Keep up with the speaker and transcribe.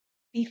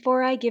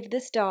Before I give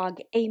this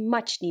dog a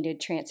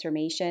much-needed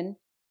transformation,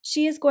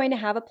 she is going to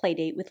have a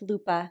playdate with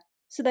Lupa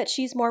so that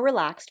she's more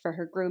relaxed for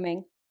her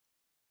grooming.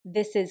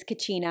 This is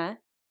Kachina,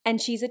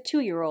 and she's a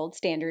 2-year-old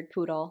standard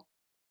poodle.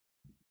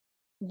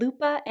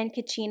 Lupa and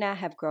Kachina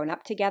have grown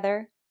up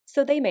together,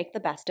 so they make the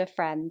best of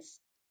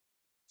friends.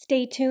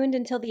 Stay tuned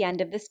until the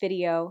end of this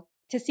video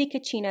to see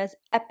Kachina's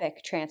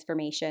epic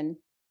transformation.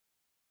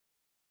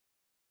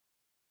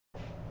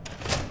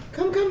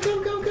 Come,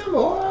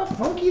 oh,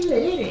 funky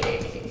lady.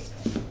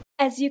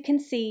 As you can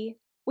see,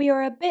 we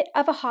are a bit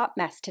of a hot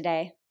mess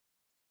today.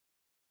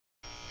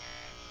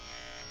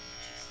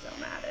 She's so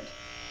matted.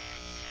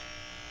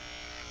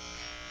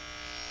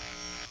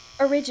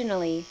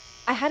 Originally,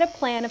 I had a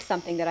plan of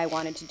something that I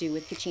wanted to do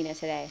with Kachina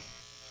today,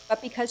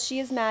 but because she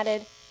is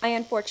matted, I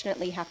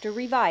unfortunately have to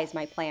revise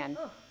my plan.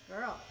 Oh,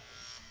 girl.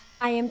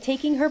 I am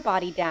taking her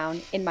body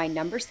down in my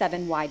number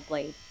 7 wide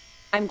blade.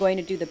 I'm going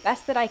to do the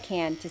best that I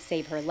can to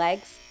save her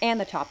legs and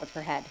the top of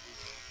her head.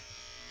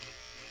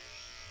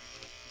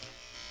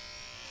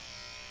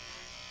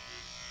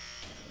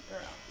 Girl.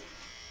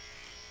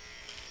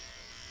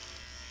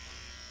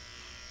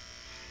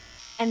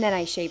 And then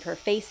I shave her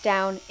face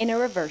down in a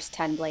reverse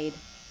 10 blade.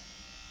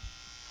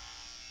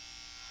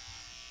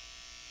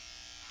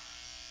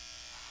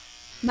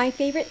 My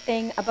favorite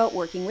thing about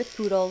working with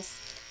poodles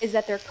is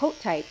that their coat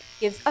type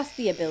gives us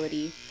the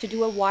ability to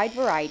do a wide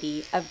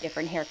variety of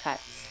different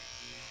haircuts.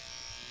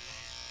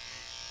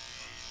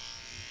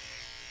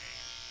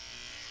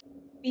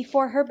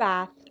 Before her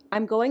bath,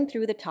 I'm going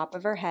through the top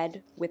of her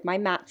head with my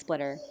mat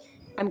splitter.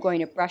 I'm going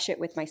to brush it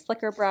with my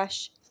slicker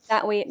brush.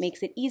 That way it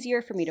makes it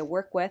easier for me to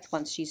work with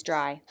once she's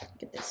dry.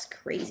 Look at this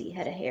crazy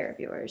head of hair of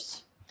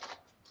yours.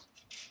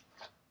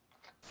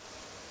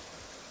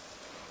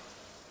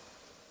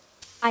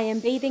 I am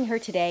bathing her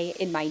today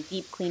in my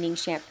deep cleaning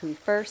shampoo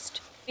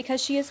first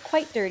because she is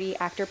quite dirty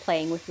after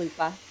playing with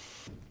Lupa.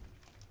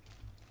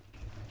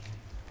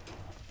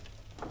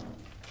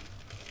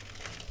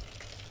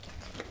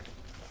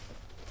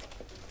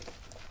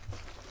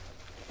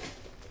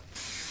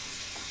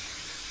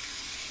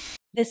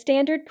 The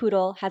standard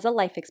poodle has a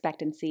life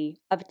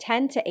expectancy of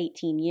 10 to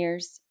 18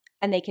 years,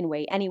 and they can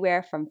weigh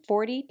anywhere from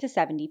 40 to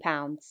 70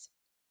 pounds.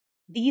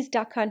 These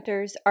duck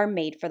hunters are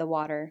made for the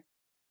water.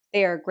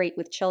 They are great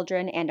with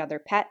children and other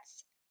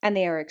pets, and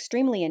they are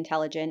extremely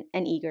intelligent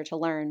and eager to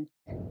learn.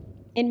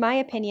 In my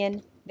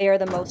opinion, they are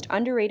the most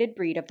underrated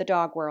breed of the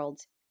dog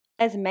world,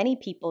 as many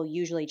people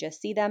usually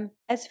just see them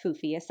as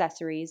foofy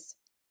accessories.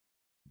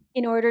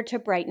 In order to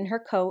brighten her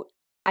coat,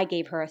 I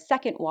gave her a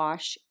second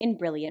wash in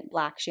brilliant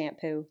black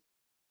shampoo.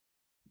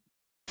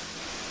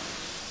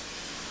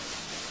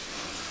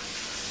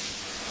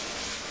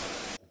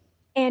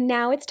 And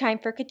now it's time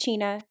for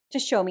Kachina to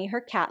show me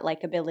her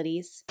cat-like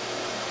abilities.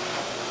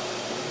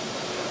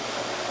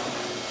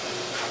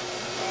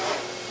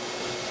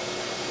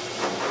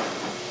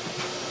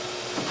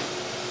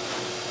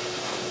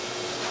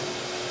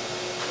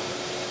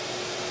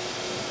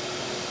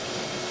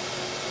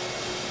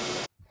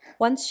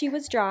 Once she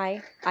was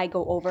dry, I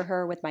go over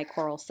her with my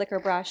coral slicker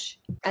brush,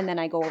 and then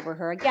I go over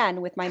her again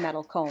with my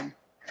metal comb.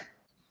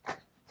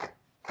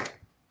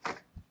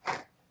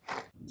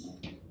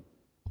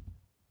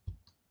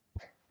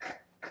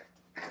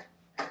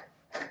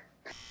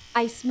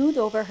 I smooth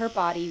over her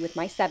body with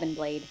my 7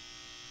 blade.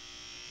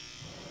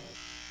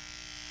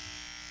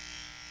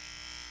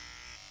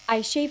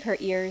 I shave her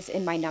ears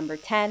in my number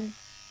 10,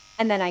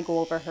 and then I go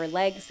over her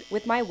legs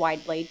with my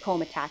wide blade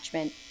comb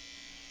attachment.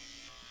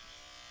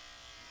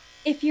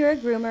 If you're a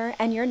groomer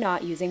and you're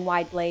not using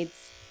wide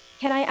blades,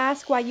 can I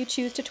ask why you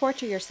choose to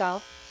torture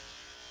yourself?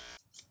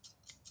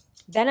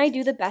 Then I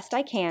do the best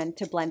I can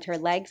to blend her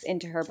legs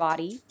into her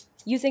body,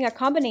 using a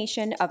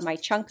combination of my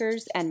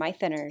chunkers and my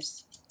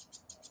thinners.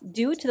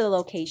 Due to the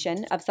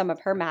location of some of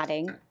her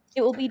matting,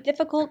 it will be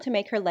difficult to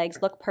make her legs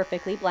look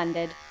perfectly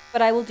blended,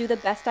 but I will do the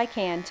best I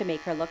can to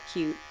make her look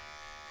cute.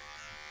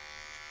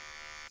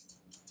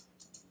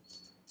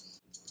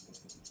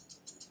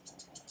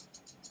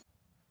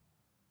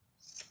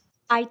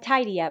 I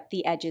tidy up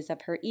the edges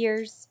of her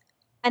ears,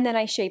 and then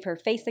I shave her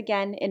face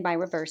again in my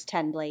reverse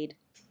 10 blade.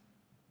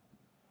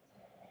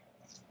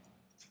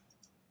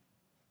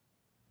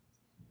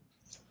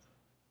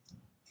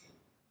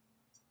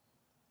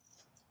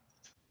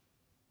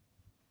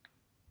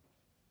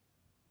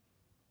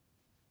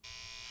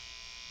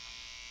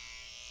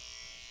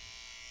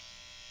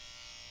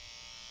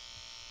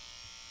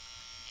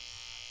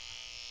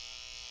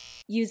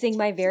 Using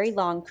my very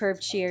long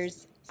curved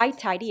shears, I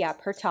tidy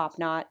up her top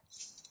knot.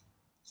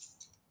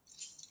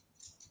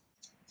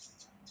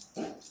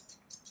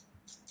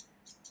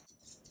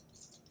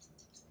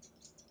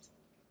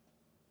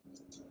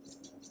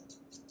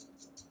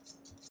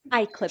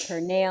 I clip her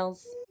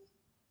nails.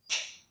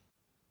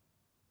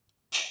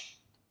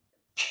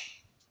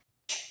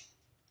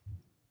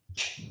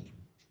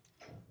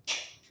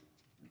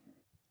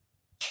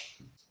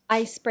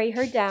 I spray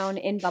her down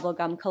in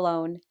bubblegum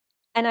cologne,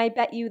 and I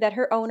bet you that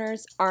her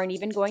owners aren't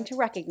even going to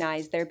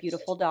recognize their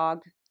beautiful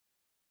dog.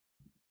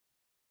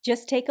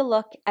 Just take a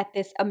look at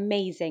this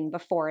amazing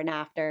before and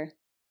after.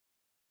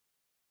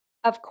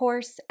 Of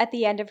course, at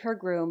the end of her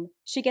groom,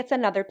 she gets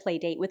another play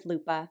date with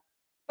Lupa,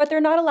 but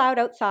they're not allowed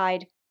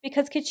outside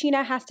because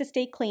Kachina has to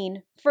stay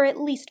clean for at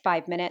least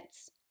 5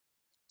 minutes.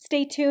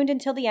 Stay tuned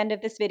until the end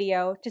of this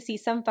video to see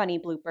some funny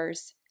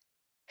bloopers.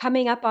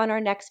 Coming up on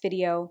our next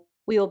video,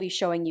 we will be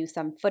showing you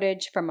some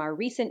footage from our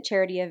recent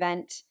charity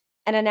event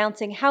and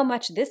announcing how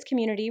much this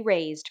community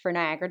raised for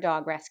Niagara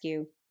Dog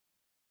Rescue.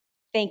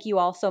 Thank you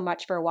all so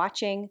much for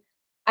watching.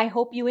 I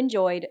hope you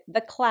enjoyed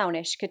the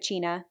clownish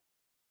Kachina.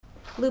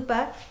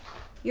 Lupa,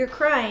 you're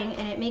crying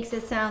and it makes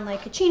it sound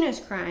like Kachina's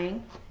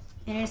crying,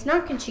 and it's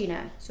not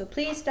Kachina. So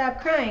please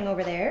stop crying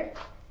over there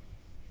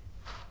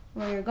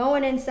or you're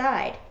going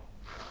inside.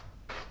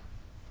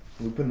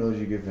 Lupa knows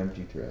you give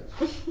empty threats.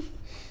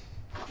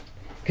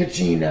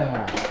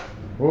 Kachina!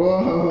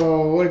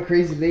 Whoa, what a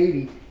crazy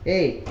lady.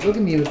 Hey, look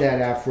at me with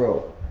that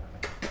afro.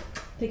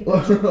 Take a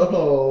picture.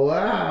 Oh,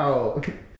 wow.